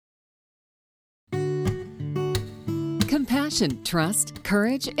Compassion, trust,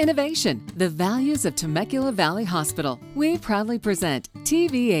 courage, innovation. The values of Temecula Valley Hospital. We proudly present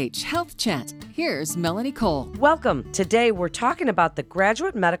TVH Health Chat. Here's Melanie Cole. Welcome. Today we're talking about the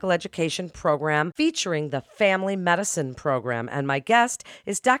Graduate Medical Education Program featuring the Family Medicine Program. And my guest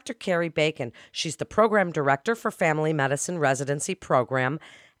is Dr. Carrie Bacon. She's the Program Director for Family Medicine Residency Program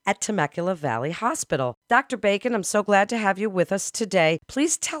at Temecula Valley Hospital. Dr. Bacon, I'm so glad to have you with us today.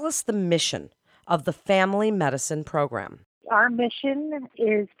 Please tell us the mission of the Family Medicine Program. Our mission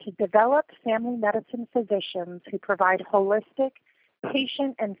is to develop family medicine physicians who provide holistic,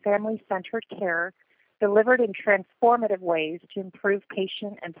 patient and family-centered care delivered in transformative ways to improve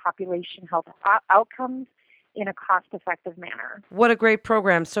patient and population health outcomes in a cost-effective manner. What a great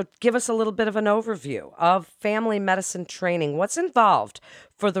program. So give us a little bit of an overview of family medicine training. What's involved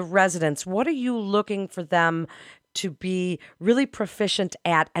for the residents? What are you looking for them to be really proficient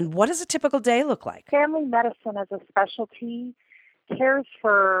at, and what does a typical day look like? Family medicine as a specialty cares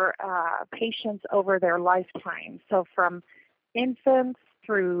for patients over their lifetime. So from infants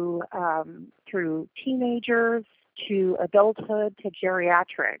through teenagers to adulthood to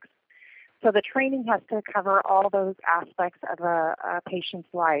geriatrics. So the training has to cover all those aspects of a patient's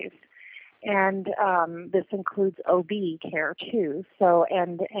life. And this includes OB care too. So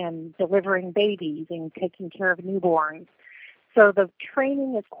and delivering babies and taking care of newborns. So the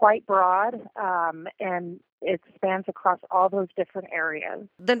training is quite broad, and it spans across all those different areas.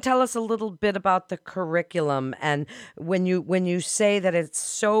 Then tell us a little bit about the curriculum. And when you say that it's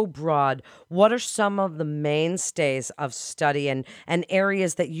so broad, what are some of the mainstays of study and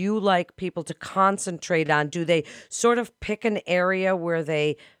areas that you like people to concentrate on? Do they sort of pick an area where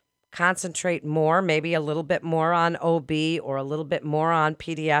they concentrate more, maybe a little bit more on OB or a little bit more on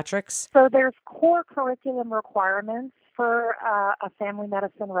pediatrics? So there's core curriculum requirements for a family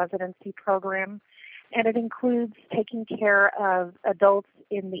medicine residency program, and it includes taking care of adults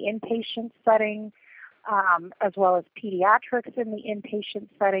in the inpatient setting, as well as pediatrics in the inpatient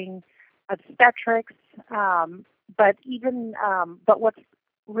setting, obstetrics, but what's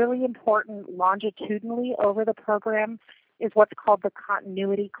really important longitudinally over the program is what's called the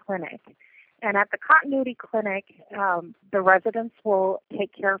continuity clinic. And at the continuity clinic, the residents will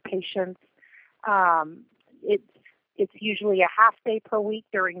take care of patients. It's usually a half day per week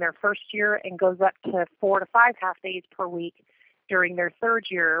during their first year and goes up to 4 to 5 half days per week during their third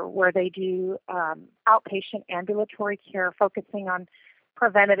year, where they do outpatient ambulatory care focusing on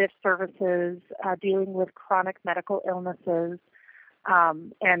preventative services, dealing with chronic medical illnesses,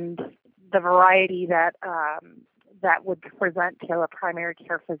 and the variety that would present to a primary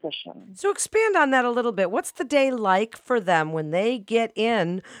care physician. So expand on that a little bit. What's the day like for them when they get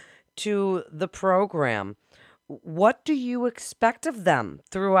in to the program? What do you expect of them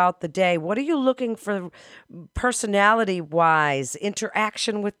throughout the day? What are you looking for personality-wise,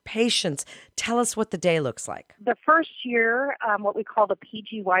 interaction with patients? Tell us what the day looks like. The first year, what we call the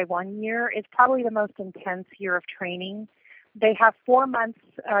PGY1 year, is probably the most intense year of training. They have 4 months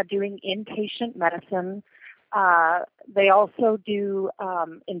doing inpatient medicine. They also do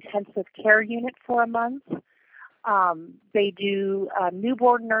intensive care unit for a month. They do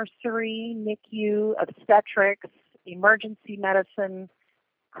newborn nursery, NICU, obstetrics, emergency medicine,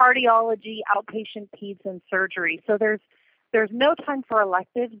 cardiology, outpatient peds, and surgery. So there's no time for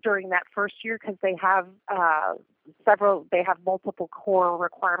electives during that first year because they have multiple core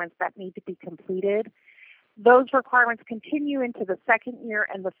requirements that need to be completed. Those requirements continue into the second year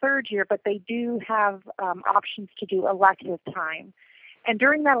and the third year, but they do have options to do elective time. And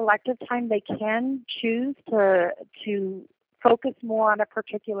during that elective time, they can choose to focus more on a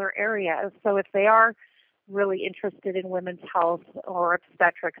particular area. So if they are really interested in women's health or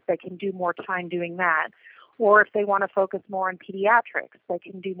obstetrics, they can do more time doing that. Or if they want to focus more on pediatrics, they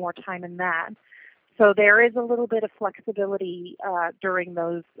can do more time in that. So there is a little bit of flexibility during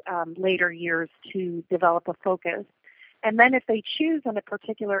those later years to develop a focus. And then if they choose in a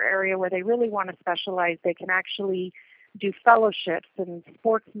particular area where they really want to specialize, they can actually do fellowships in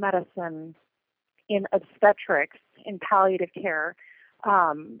sports medicine, in obstetrics, in palliative care.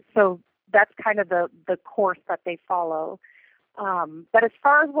 So that's kind of the course that they follow. But as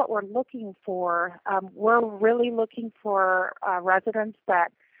far as what we're looking for, we're really looking for residents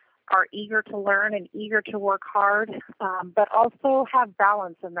that are eager to learn and eager to work hard, but also have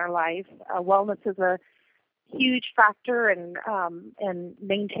balance in their life. Wellness is a huge factor in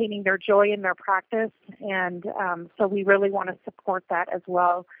maintaining their joy in their practice, and so we really want to support that as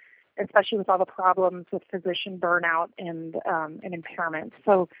well, especially with all the problems with physician burnout and impairment.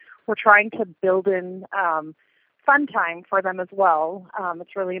 So we're trying to build in fun time for them as well.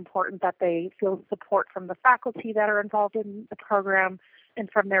 It's really important that they feel support from the faculty that are involved in the program and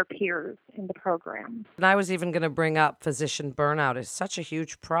from their peers in the program. And I was even going to bring up physician burnout is such a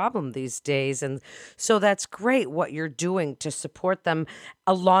huge problem these days. And so that's great what you're doing to support them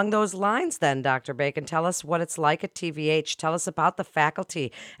along those lines then, Dr. Bacon. Tell us what it's like at TVH. Tell us about the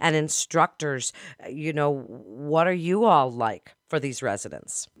faculty and instructors. What are you all like for these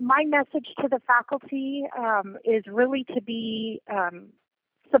residents? My message to the faculty is really to be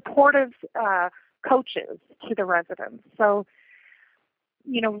supportive coaches to the residents. So,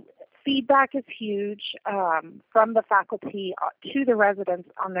 feedback is huge from the faculty to the residents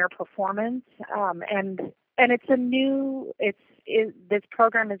on their performance, and this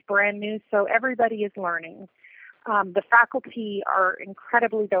program is brand new, so everybody is learning. The faculty are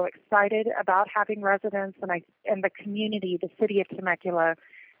incredibly, though, excited about having residents, and the community, the city of Temecula,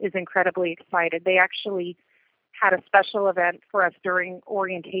 is incredibly excited. They actually had a special event for us during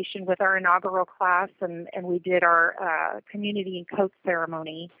orientation with our inaugural class, and we did our community and coach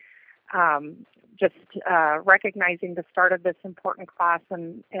ceremony, recognizing the start of this important class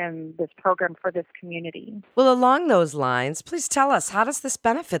and this program for this community. Well, along those lines, please tell us, how does this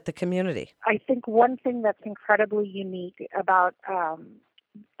benefit the community? I think one thing that's incredibly unique about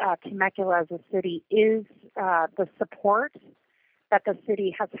Temecula as a city is the support that the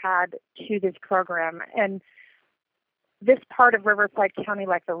city has had to this program. And this part of Riverside County,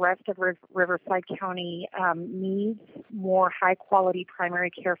 like the rest of Riverside County, needs more high-quality primary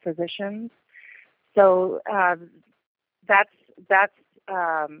care physicians. So that's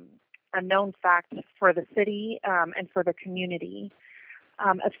a known fact for the city and for the community.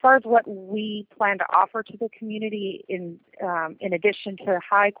 As far as what we plan to offer to the community, in addition to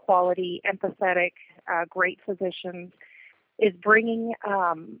high-quality, empathetic, great physicians, is bringing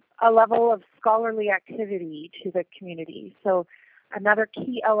a level of scholarly activity to the community. So another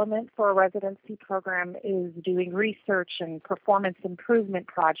key element for a residency program is doing research and performance improvement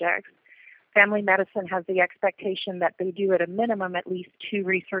projects. Family medicine has the expectation that they do at a minimum at least 2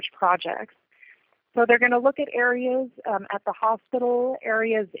 research projects. So they're going to look at areas at the hospital,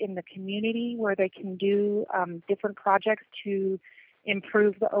 areas in the community where they can do different projects to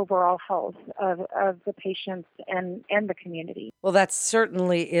improve the overall health of the patients and the community. Well, that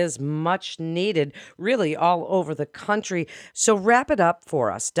certainly is much needed, really all over the country. So wrap it up for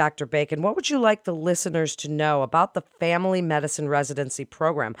us, Dr. Bacon. What would you like the listeners to know about the Family Medicine Residency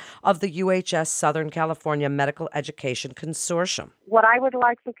Program of the UHS Southern California Medical Education Consortium? What I would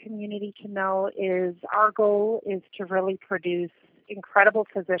like the community to know is our goal is to really produce incredible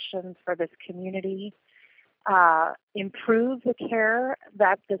physicians for this community, improve the care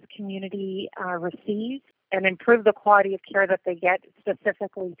that this community receives, and improve the quality of care that they get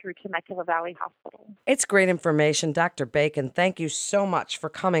specifically through Temecula Valley Hospital. It's great information, Dr. Bacon. Thank you so much for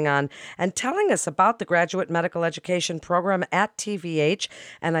coming on and telling us about the Graduate Medical Education Program at TVH.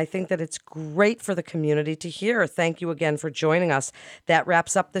 And I think that it's great for the community to hear. Thank you again for joining us. That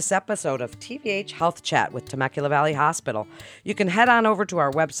wraps up this episode of TVH Health Chat with Temecula Valley Hospital. You can head on over to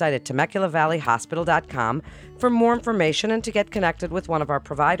our website at TemeculaValleyHospital.com for more information and to get connected with one of our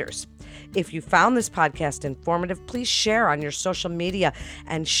providers. If you found this podcast informative, please share on your social media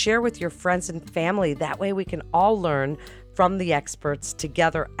and share with your friends and family. That way we can all learn from the experts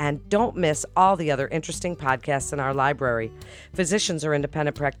together, and don't miss all the other interesting podcasts in our library. Physicians are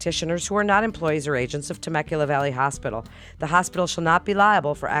independent practitioners who are not employees or agents of Temecula Valley Hospital. The hospital shall not be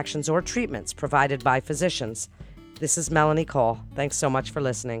liable for actions or treatments provided by physicians. This is Melanie Cole. Thanks so much for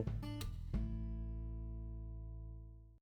listening.